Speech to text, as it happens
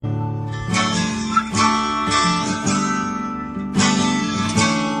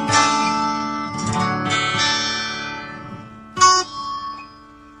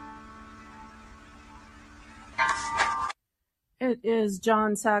is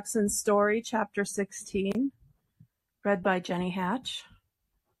John Saxon's story, chapter 16, read by Jenny Hatch.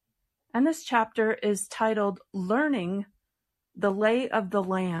 And this chapter is titled Learning the Lay of the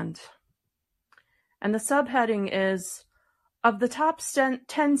Land. And the subheading is, of the top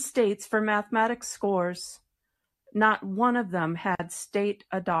 10 states for mathematics scores, not one of them had state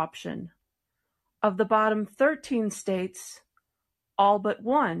adoption. Of the bottom 13 states, all but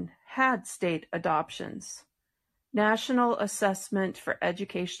one had state adoptions. National Assessment for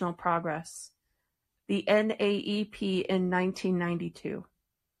Educational Progress, the NAEP in 1992.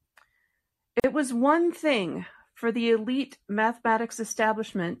 It was one thing for the elite mathematics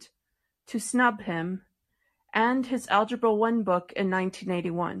establishment to snub him and his Algebra 1 book in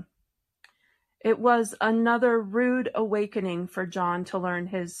 1981. It was another rude awakening for John to learn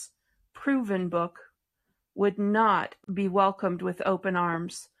his proven book would not be welcomed with open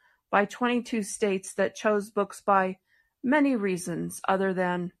arms by 22 states that chose books by many reasons other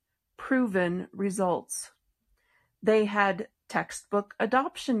than proven results. They had textbook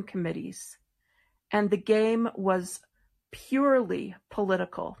adoption committees, and the game was purely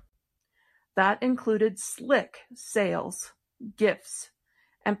political. That included slick sales, gifts,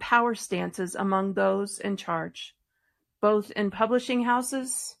 and power stances among those in charge, both in publishing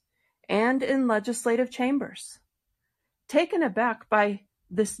houses and in legislative chambers. Taken aback by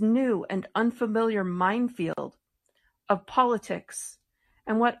this new and unfamiliar minefield of politics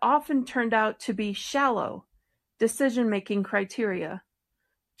and what often turned out to be shallow decision-making criteria,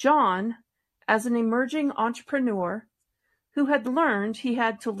 John, as an emerging entrepreneur who had learned he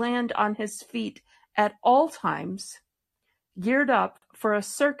had to land on his feet at all times, geared up for a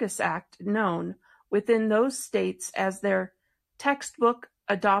circus act known within those states as their textbook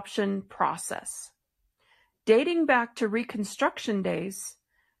adoption process. Dating back to Reconstruction days,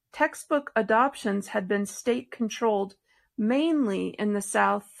 textbook adoptions had been state-controlled mainly in the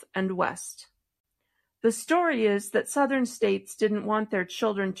South and West. The story is that Southern states didn't want their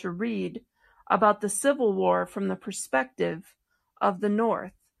children to read about the Civil War from the perspective of the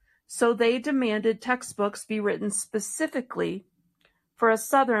North, so they demanded textbooks be written specifically for a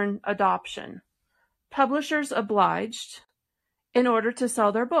Southern adoption. Publishers obliged in order to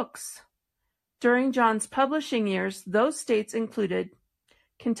sell their books. During John's publishing years, those states included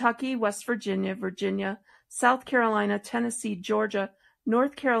Kentucky, West Virginia, Virginia, South Carolina, Tennessee, Georgia,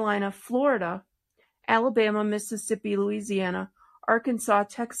 North Carolina, Florida, Alabama, Mississippi, Louisiana, Arkansas,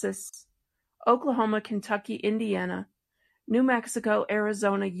 Texas, Oklahoma, Kentucky, Indiana, New Mexico,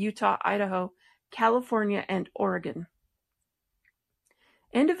 Arizona, Utah, Idaho, California, and Oregon.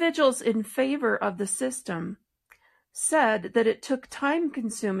 Individuals in favor of the system said that it took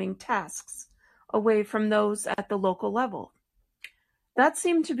time-consuming tasks away from those at the local level. That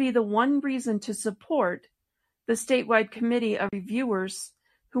seemed to be the one reason to support the statewide committee of reviewers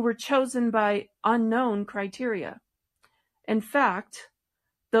who were chosen by unknown criteria. In fact,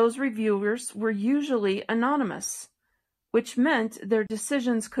 those reviewers were usually anonymous, which meant their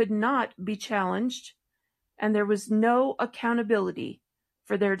decisions could not be challenged, and there was no accountability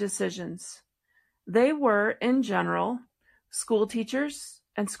for their decisions. They were, in general, school teachers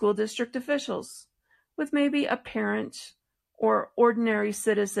and school district officials, with maybe a parent or ordinary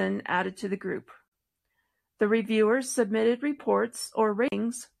citizen added to the group. The reviewers submitted reports or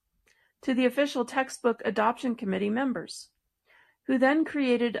ratings to the official textbook adoption committee members, who then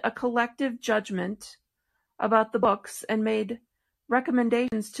created a collective judgment about the books and made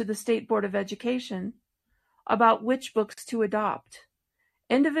recommendations to the State Board of Education about which books to adopt.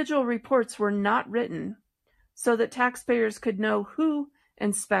 Individual reports were not written so that taxpayers could know who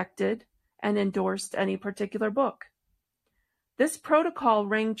inspected and endorsed any particular book. This protocol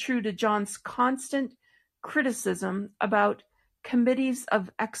rang true to John's constant criticism about committees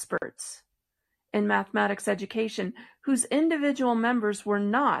of experts in mathematics education whose individual members would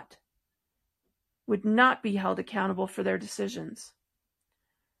not be held accountable for their decisions.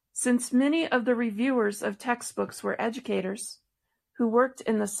 Since many of the reviewers of textbooks were educators who worked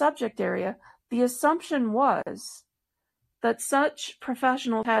in the subject area, the assumption was that such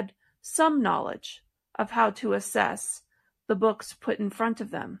professionals had some knowledge of how to assess the books put in front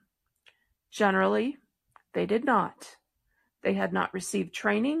of them. Generally, they did not. They had not received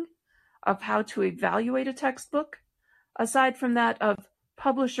training of how to evaluate a textbook, aside from that of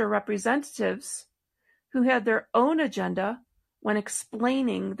publisher representatives who had their own agenda when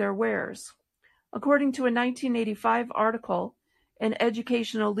explaining their wares. According to a 1985 article in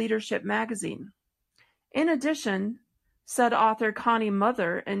Educational Leadership magazine. In addition, said author Connie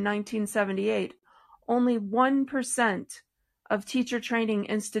Mother in 1978, only 1% of teacher training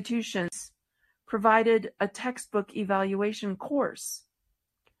institutions provided a textbook evaluation course.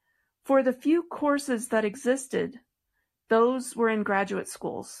 For the few courses that existed, those were in graduate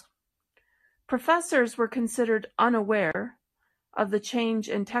schools. Professors were considered unaware of the change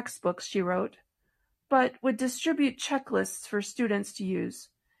in textbooks, she wrote, but would distribute checklists for students to use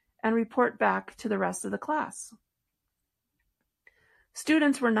and report back to the rest of the class.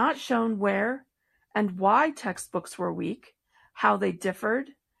 Students were not shown where and why textbooks were weak, how they differed,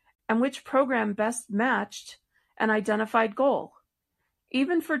 and which program best matched an identified goal.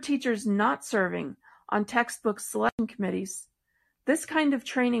 Even for teachers not serving on textbook selection committees, this kind of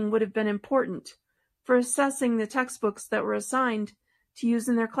training would have been important for assessing the textbooks that were assigned to use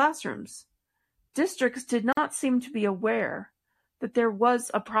in their classrooms. Districts did not seem to be aware that there was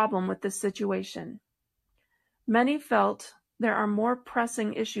a problem with this situation. Many felt there are more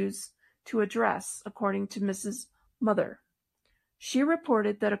pressing issues to address, according to Mrs. Mother. She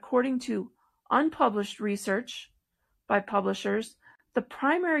reported that according to unpublished research by publishers, the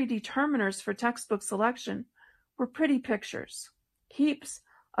primary determiners for textbook selection were pretty pictures, heaps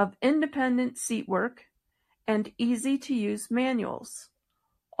of independent seat work, and easy-to-use manuals.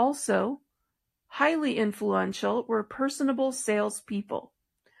 Also, highly influential were personable salespeople,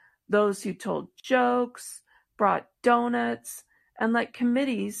 those who told jokes, brought donuts, and let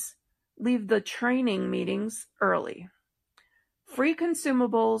committees leave the training meetings early. Free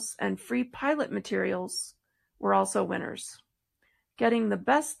consumables and free pilot materials were also winners. Getting the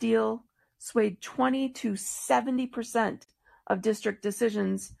best deal swayed 20 to 70% of district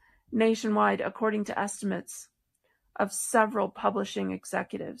decisions nationwide, according to estimates of several publishing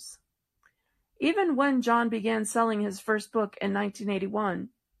executives. Even when John began selling his first book in 1981,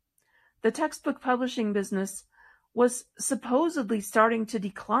 the textbook publishing business was supposedly starting to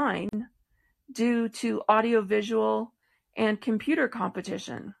decline due to audiovisual and computer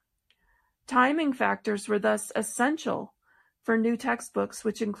competition. Timing factors were thus essential for new textbooks,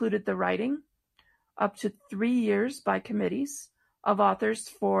 which included the writing, up to 3 years by committees of authors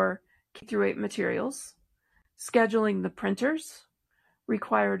for K-8 materials, scheduling the printers,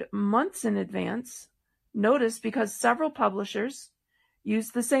 required months in advance, notice because several publishers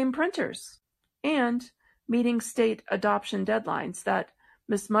used the same printers, and meeting state adoption deadlines that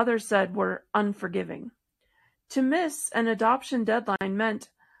Miss Mother said were unforgiving. To miss an adoption deadline meant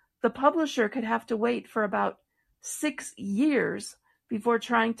the publisher could have to wait for about 6 years before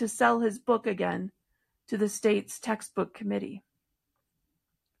trying to sell his book again to the state's textbook committee.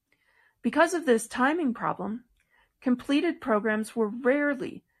 Because of this timing problem, completed programs were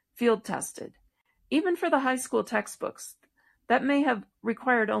rarely field tested, even for the high school textbooks that may have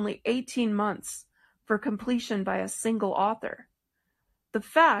required only 18 months for completion by a single author. The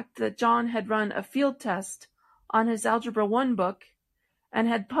fact that John had run a field test on his Algebra 1 book and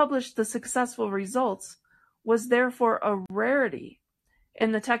had published the successful results was therefore a rarity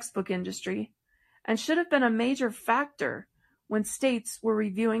in the textbook industry and should have been a major factor when states were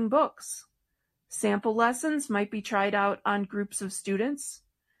reviewing books. Sample lessons might be tried out on groups of students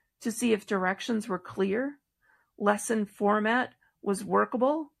to see if directions were clear, lesson format was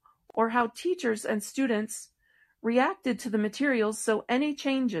workable, or how teachers and students reacted to the materials so any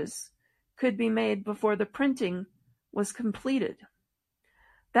changes could be made before the printing was completed.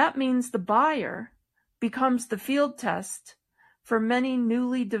 That means the buyer becomes the field test for many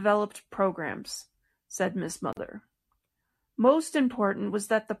newly developed programs, said Miss Mother. Most important was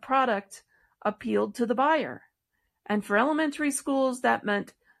that the product appealed to the buyer. And for elementary schools, that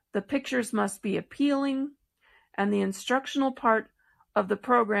meant the pictures must be appealing, and the instructional part of the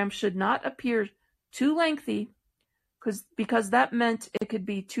program should not appear too lengthy because that meant it could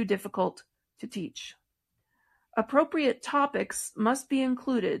be too difficult to teach. Appropriate topics must be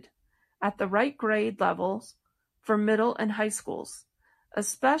included at the right grade levels for middle and high schools,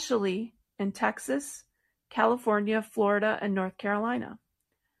 especially in Texas, California, Florida, and North Carolina.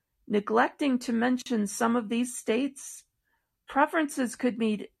 Neglecting to mention some of these states, preferences could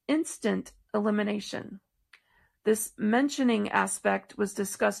mean instant elimination. This mentioning aspect was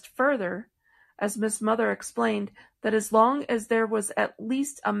discussed further as Miss Mother explained that as long as there was at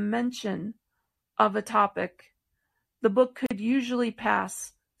least a mention of a topic, the book could usually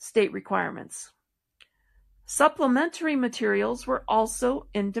pass state requirements. Supplementary materials were also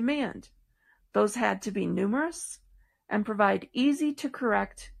in demand. Those had to be numerous and provide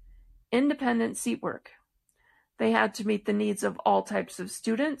easy-to-correct, independent seat work. They had to meet the needs of all types of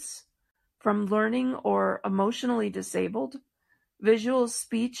students, from learning or emotionally disabled, visual,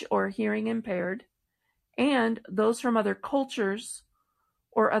 speech, or hearing impaired, and those from other cultures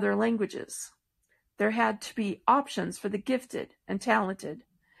or other languages. There had to be options for the gifted and talented,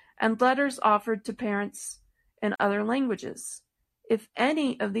 and letters offered to parents in other languages. If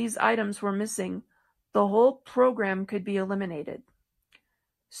any of these items were missing, the whole program could be eliminated.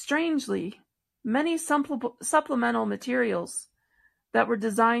 Strangely, many supplemental materials that were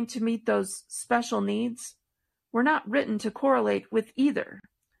designed to meet those special needs were not written to correlate with either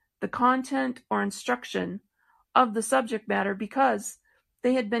the content or instruction of the subject matter because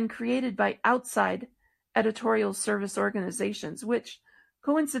they had been created by outside editorial service organizations, which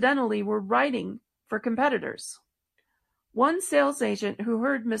coincidentally were writing for competitors. One sales agent who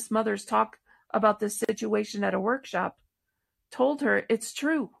heard Miss Mothers talk about this situation at a workshop told her it's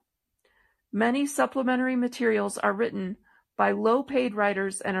true. Many supplementary materials are written by low-paid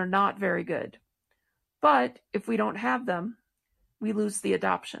writers and are not very good. But if we don't have them, we lose the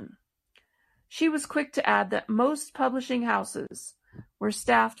adoption. She was quick to add that most publishing houses were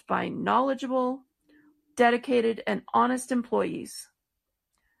staffed by knowledgeable, dedicated, and honest employees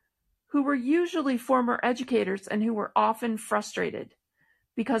who were usually former educators and who were often frustrated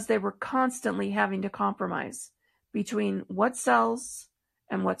because they were constantly having to compromise between what sells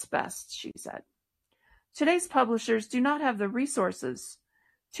and what's best, she said. Today's publishers do not have the resources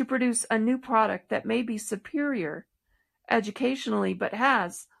to produce a new product that may be superior educationally but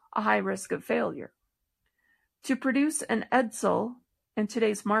has a high risk of failure. To produce an Edsel in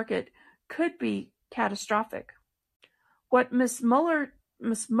today's market could be catastrophic. What Miss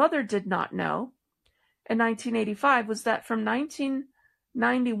Mother did not know in 1985 was that from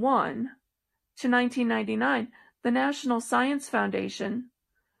 1991 to 1999, the National Science Foundation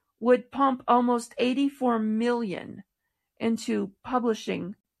would pump almost $84 million into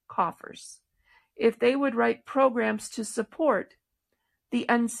publishing coffers if they would write programs to support the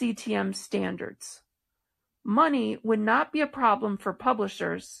NCTM standards. Money would not be a problem for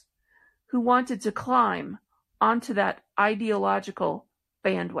publishers who wanted to climb onto that ideological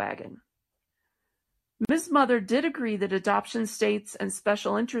bandwagon. Ms. Mother did agree that adoption states and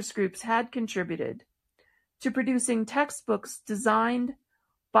special interest groups had contributed to producing textbooks designed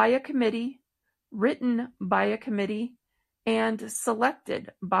by a committee, written by a committee, and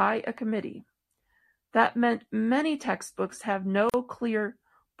selected by a committee. That meant many textbooks have no clear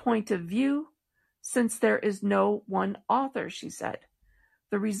point of view since there is no one author, she said.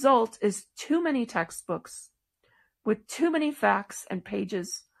 The result is too many textbooks with too many facts and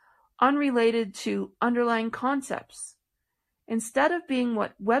pages unrelated to underlying concepts. Instead of being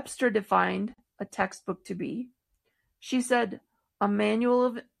what Webster defined a textbook to be, she said, a manual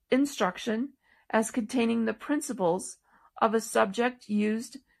of instruction as containing the principles of a subject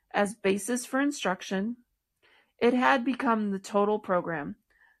used as basis for instruction, it had become the total program,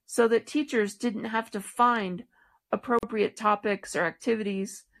 so that teachers didn't have to find appropriate topics or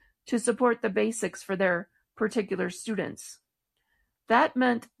activities to support the basics for their particular students. That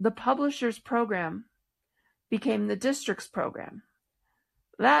meant the publisher's program became the district's program.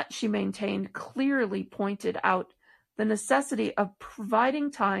 That, she maintained, clearly pointed out the necessity of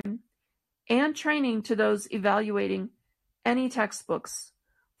providing time and training to those evaluating any textbooks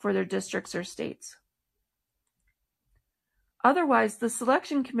for their districts or states. Otherwise, the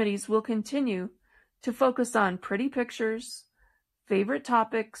selection committees will continue to focus on pretty pictures, favorite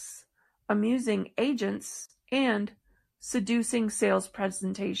topics, amusing agents, and seducing sales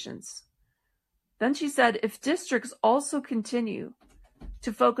presentations. Then she said, if districts also continue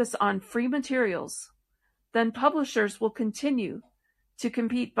to focus on free materials, then publishers will continue to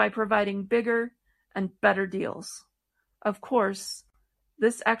compete by providing bigger and better deals. Of course,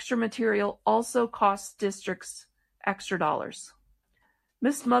 this extra material also costs districts extra dollars.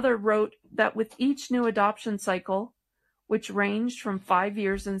 Miss Mother wrote that with each new adoption cycle, which ranged from 5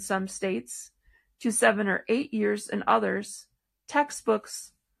 years in some states to 7 or 8 years in others,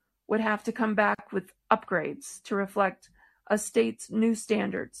 textbooks would have to come back with upgrades to reflect a state's new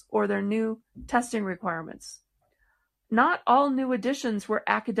standards or their new testing requirements. Not all new editions were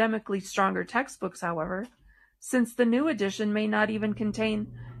academically stronger textbooks, however, since the new edition may not even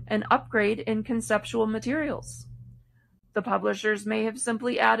contain an upgrade in conceptual materials. The publishers may have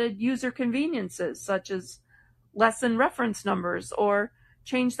simply added user conveniences, such as lesson reference numbers, or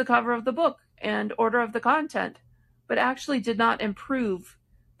changed the cover of the book and order of the content, but actually did not improve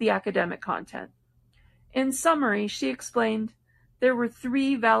the academic content. In summary, she explained there were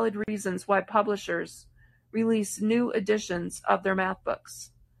 3 valid reasons why publishers release new editions of their math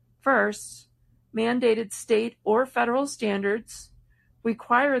books. First, mandated state or federal standards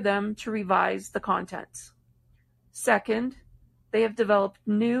require them to revise the contents. Second, they have developed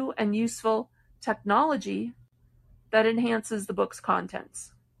new and useful technology that enhances the book's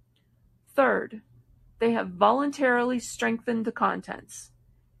contents. Third, they have voluntarily strengthened the contents.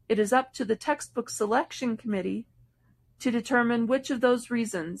 it is up to the textbook selection committee to determine which of those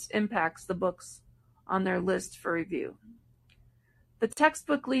reasons impacts the books on their list for review. The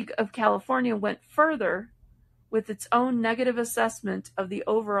Textbook League of California went further with its own negative assessment of the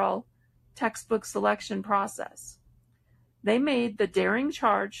overall textbook selection process. They made the daring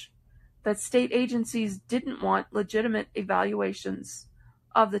charge that state agencies didn't want legitimate evaluations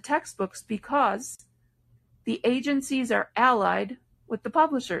of the textbooks because the agencies are allied with the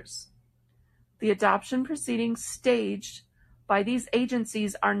publishers. The adoption proceedings staged by these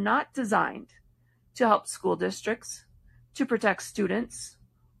agencies are not designed to help school districts, to protect students,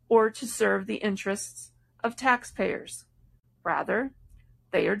 or to serve the interests of taxpayers. Rather,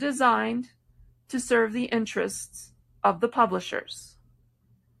 they are designed to serve the interests of the publishers.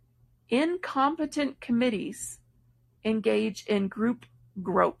 Incompetent committees engage in group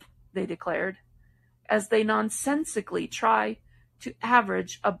grope, they declared, as they nonsensically try to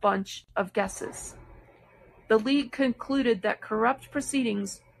average a bunch of guesses. The League concluded that corrupt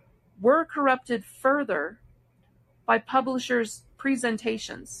proceedings were corrupted further by publishers'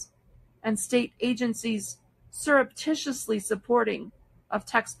 presentations and state agencies surreptitiously supporting of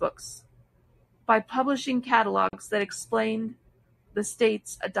textbooks by publishing catalogs that explained the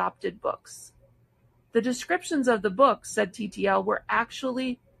state's adopted books. The descriptions of the books, said TTL, were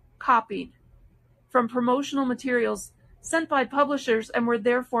actually copied from promotional materials sent by publishers and were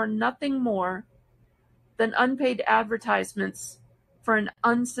therefore nothing more than unpaid advertisements for an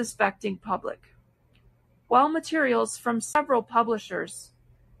unsuspecting public. While materials from several publishers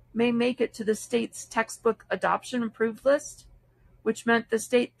may make it to the state's textbook adoption approved list, which meant the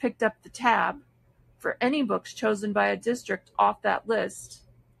state picked up the tab for any books chosen by a district off that list,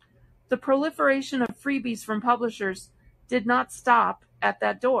 the proliferation of freebies from publishers did not stop at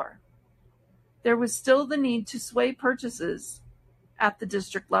that door. There was still the need to sway purchases at the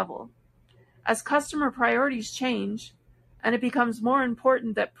district level. As customer priorities change, and it becomes more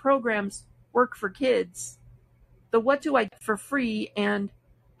important that programs work for kids, the what do I get for free and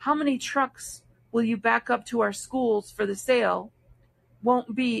how many trucks will you back up to our schools for the sale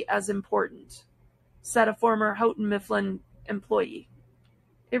won't be as important, said a former Houghton Mifflin employee.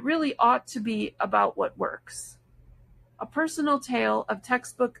 It really ought to be about what works. A personal tale of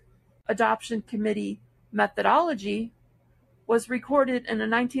textbook adoption committee methodology was recorded in a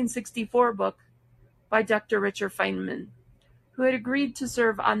 1964 book by Dr. Richard Feynman, who had agreed to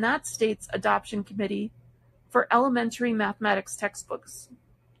serve on that state's adoption committee for elementary mathematics textbooks.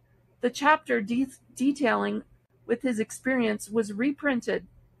 The chapter detailing with his experience was reprinted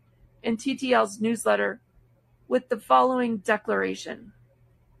in TTL's newsletter with the following declaration.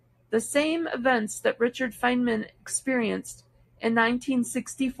 The same events that Richard Feynman experienced in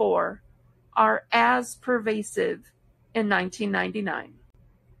 1964 are as pervasive in 1999.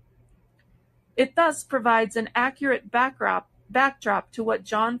 It thus provides an accurate backdrop to what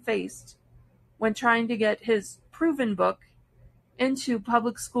John faced when trying to get his proven book into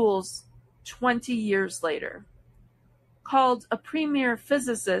public schools 20 years later. Called a premier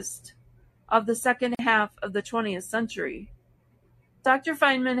physicist of the second half of the 20th century, Dr.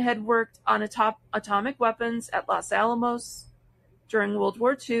 Feynman had worked on atomic weapons at Los Alamos during World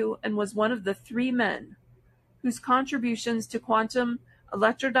War II and was one of the three men whose contributions to quantum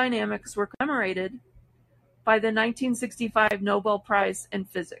electrodynamics were commemorated by the 1965 Nobel Prize in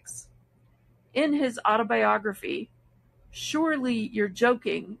Physics. In his autobiography, Surely You're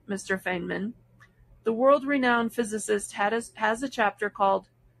Joking, Mr. Feynman, the world-renowned physicist has a chapter called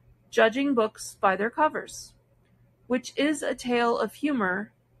Judging Books by Their Covers, which is a tale of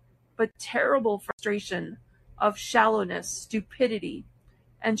humor, but terrible frustration of shallowness, stupidity,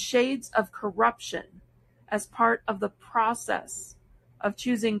 and shades of corruption as part of the process of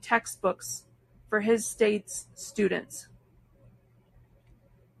choosing textbooks for his state's students.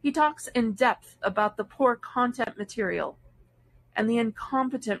 He talks in depth about the poor content material and the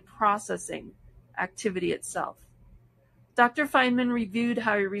incompetent processing activity itself. Dr. Feynman reviewed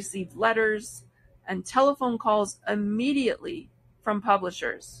how he received letters and telephone calls immediately from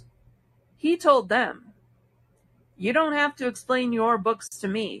publishers. He told them, "You don't have to explain your books to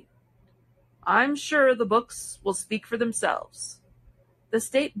me. I'm sure the books will speak for themselves." The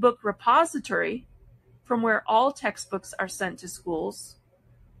state book repository, from where all textbooks are sent to schools,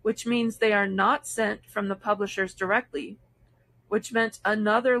 which means they are not sent from the publishers directly, which meant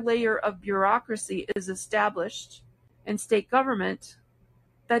another layer of bureaucracy is established in state government,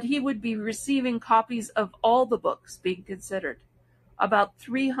 that he would be receiving copies of all the books being considered, about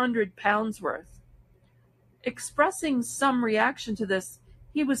 300 pounds worth. Expressing some reaction to this,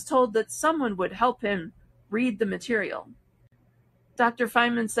 he was told that someone would help him read the material. Dr.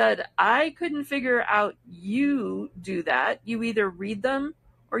 Feynman said, "I couldn't figure out you do that. You either read them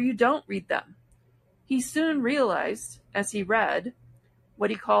or you don't read them." He soon realized, as he read what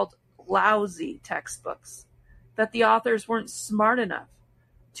he called lousy textbooks, that the authors weren't smart enough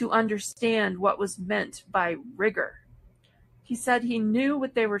to understand what was meant by rigor. He said he knew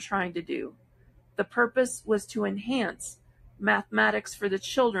what they were trying to do. The purpose was to enhance mathematics for the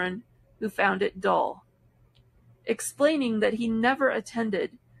children who found it dull. Explaining that he never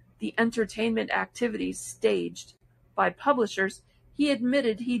attended the entertainment activities staged by publishers, he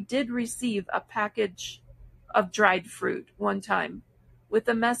admitted he did receive a package of dried fruit one time with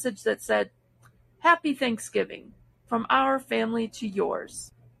a message that said, "Happy Thanksgiving from our family to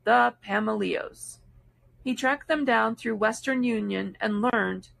yours, the Pamelios." He tracked them down through Western Union and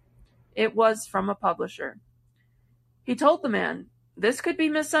learned it was from a publisher. He told the man, "This could be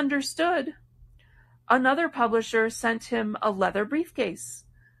misunderstood." Another publisher sent him a leather briefcase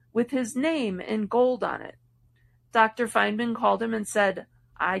with his name in gold on it. Dr. Feynman called him and said,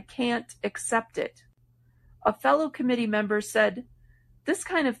 "I can't accept it." A fellow committee member said this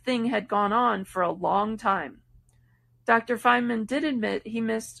kind of thing had gone on for a long time. Dr. Feynman did admit he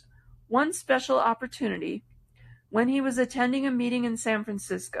missed one special opportunity when he was attending a meeting in San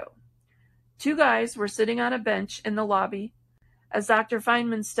Francisco. Two guys were sitting on a bench in the lobby as Dr.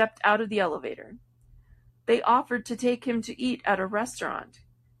 Feynman stepped out of the elevator. They offered to take him to eat at a restaurant.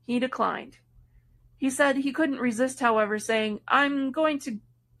 He declined. He said he couldn't resist, however, saying, "I'm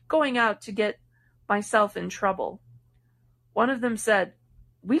going out to get myself in trouble." One of them said,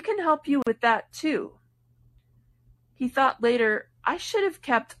 "We can help you with that too." He thought later, "I should have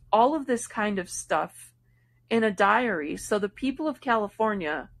kept all of this kind of stuff in a diary so the people of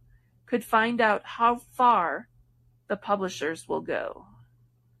California could find out how far the publishers will go."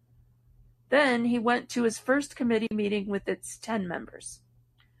 Then he went to his first committee meeting with its 10 members.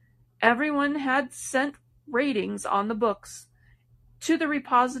 Everyone had sent ratings on the books to the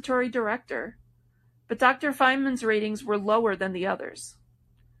repository director, but Dr. Feynman's ratings were lower than the others.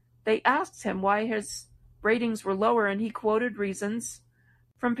 They asked him why his ratings were lower, and he quoted reasons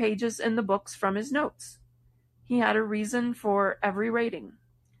from pages in the books from his notes. He had a reason for every rating.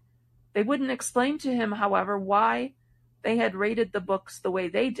 They wouldn't explain to him, however, why they had rated the books the way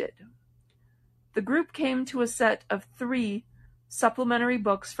they did. The group came to a set of 3 supplementary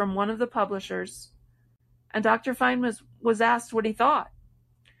books from one of the publishers, and Dr. Feynman was asked what he thought.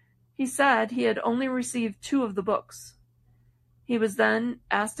 He said he had only received 2 of the books. He was then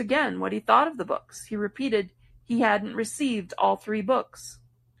asked again what he thought of the books. He repeated he hadn't received all 3 books.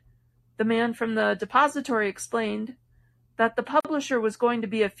 The man from the depository explained that the publisher was going to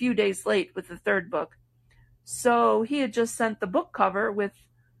be a few days late with the 3rd book, so he had just sent the book cover with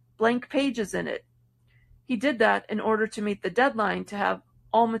blank pages in it. He did that in order to meet the deadline to have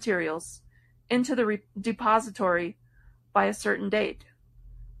all materials into the depository by a certain date.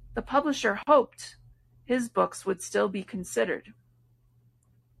 The publisher hoped his books would still be considered.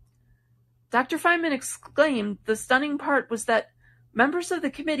 Dr. Feynman exclaimed the stunning part was that members of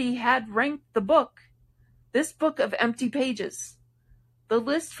the committee had ranked the book, this book of empty pages. The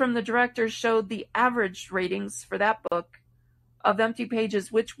list from the directors showed the average ratings for that book of empty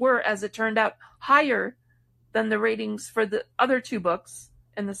pages, which were, as it turned out, higher than the ratings for the other 2 books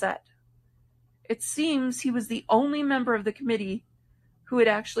in the set. It seems he was the only member of the committee who had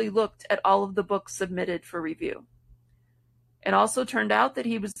actually looked at all of the books submitted for review. It also turned out that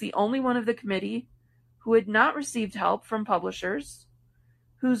he was the only one of the committee who had not received help from publishers,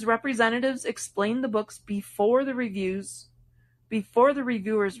 whose representatives explained the books before the reviewers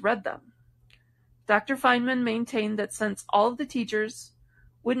read them. Dr. Feynman maintained that since all of the teachers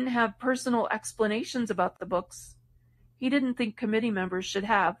wouldn't have personal explanations about the books, he didn't think committee members should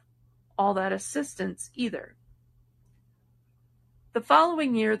have all that assistance either. The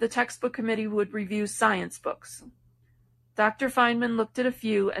following year, the textbook committee would review science books. Dr. Feynman looked at a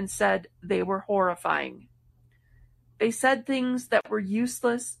few and said they were horrifying. They said things that were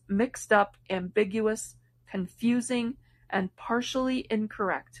useless, mixed up, ambiguous, confusing, and partially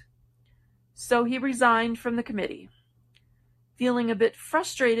incorrect. So he resigned from the committee, feeling a bit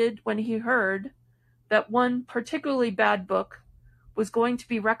frustrated when he heard that one particularly bad book was going to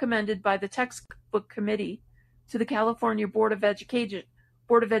be recommended by the textbook committee to the California Board of Education.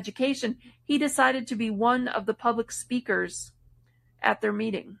 He decided to be one of the public speakers at their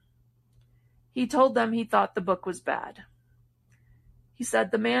meeting. He told them he thought the book was bad. He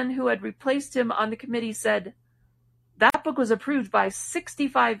said the man who had replaced him on the committee said, "That book was approved by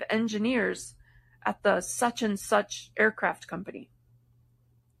 65 engineers at the such and such aircraft company."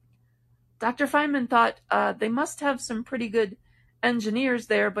 Dr. Feynman thought they must have some pretty good engineers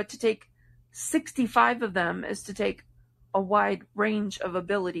there, but to take 65 of them is to take a wide range of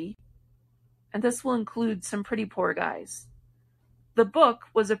ability, and this will include some pretty poor guys. The book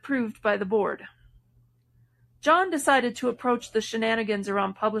was approved by the board. John decided to approach the shenanigans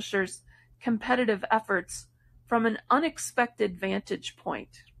around publishers' competitive efforts from an unexpected vantage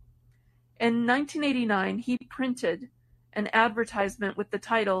point. In 1989, he printed an advertisement with the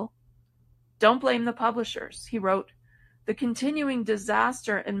title, "Don't blame the publishers." He wrote, "The continuing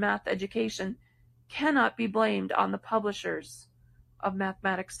disaster in math education cannot be blamed on the publishers of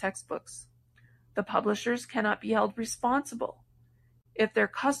mathematics textbooks. The publishers cannot be held responsible if their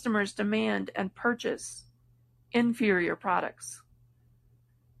customers demand and purchase inferior products.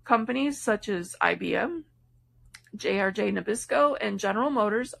 Companies such as IBM, JRJ Nabisco, and General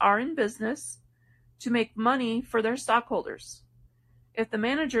Motors are in business to make money for their stockholders. If the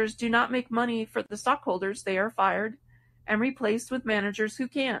managers do not make money for the stockholders, they are fired and replaced with managers who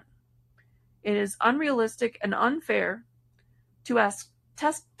can. It is unrealistic and unfair to ask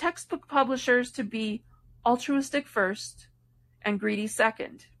textbook publishers to be altruistic first and greedy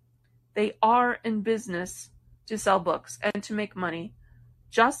second. They are in business to sell books and to make money,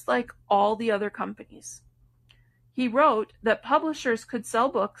 just like all the other companies." He wrote that publishers could sell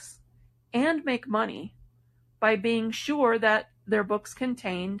books and make money by being sure that their books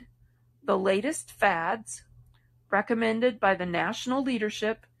contained the latest fads recommended by the national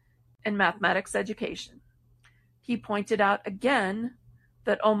leadership in mathematics education. He pointed out again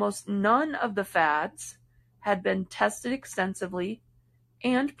that almost none of the fads had been tested extensively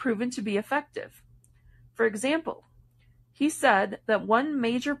and proven to be effective. For example, he said that one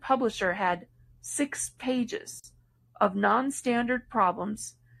major publisher had 6 pages of non-standard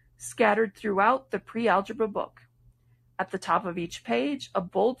problems scattered throughout the pre-algebra book. At the top of each page, a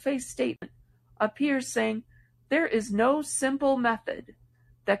bold-faced statement appears saying, "There is no simple method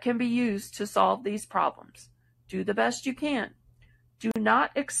that can be used to solve these problems. Do the best you can. Do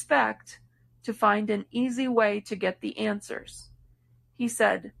not expect to find an easy way to get the answers." He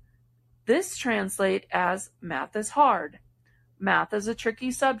said, "This translates as math is hard. Math is a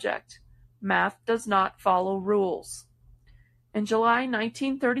tricky subject. Math does not follow rules." In July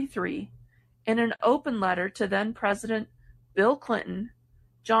 1933, in an open letter to then-President Bill Clinton,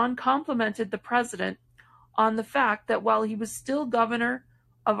 John complimented the president on the fact that while he was still governor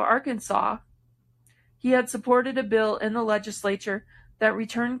of Arkansas, he had supported a bill in the legislature that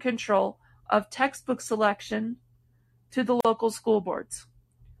returned control of textbook selection to the local school boards.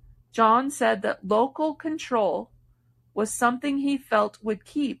 John said that local control was something he felt would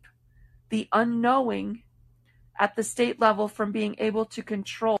keep the unknowing at the state level from being able to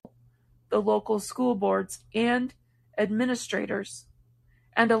control the local school boards and administrators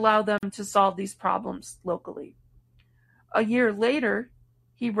and allow them to solve these problems locally. A year later,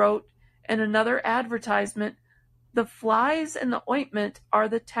 he wrote in another advertisement, "The flies in the ointment are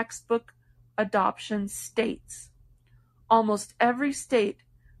the textbook adoption states. Almost every state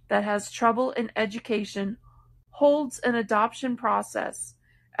that has trouble in education holds an adoption process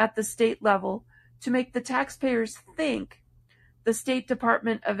at the state level to make the taxpayers think the State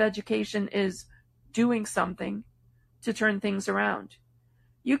Department of Education is doing something to turn things around.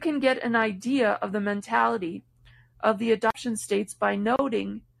 You can get an idea of the mentality of the adoption states by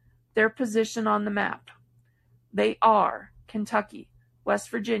noting their position on the map. They are Kentucky, West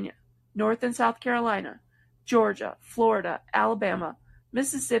Virginia, North and South Carolina, Georgia, Florida, Alabama,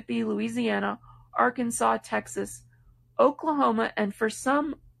 Mississippi, Louisiana, Arkansas, Texas, Oklahoma, and for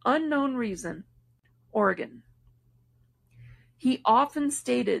some unknown reason, Oregon." He often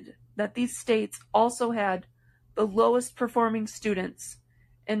stated that these states also had the lowest performing students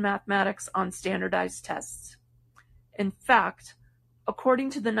in mathematics on standardized tests. In fact, according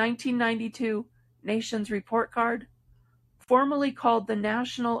to the 1992 Nations Report Card, formerly called the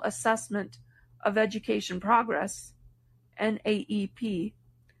National Assessment of Education Progress, NAEP,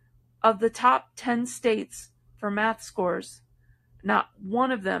 of the top 10 states for math scores, not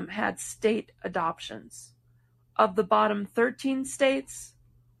one of them had state adoptions. Of the bottom 13 states,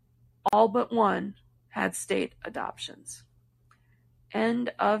 all but one had state adoptions.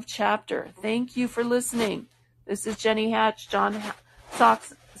 End of chapter. Thank you for listening. This is Jenny Hatch, John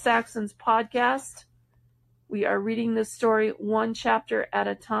Saxon's podcast. We are reading this story one chapter at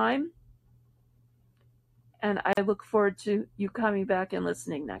a time, and I look forward to you coming back and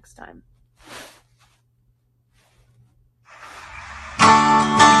listening next time.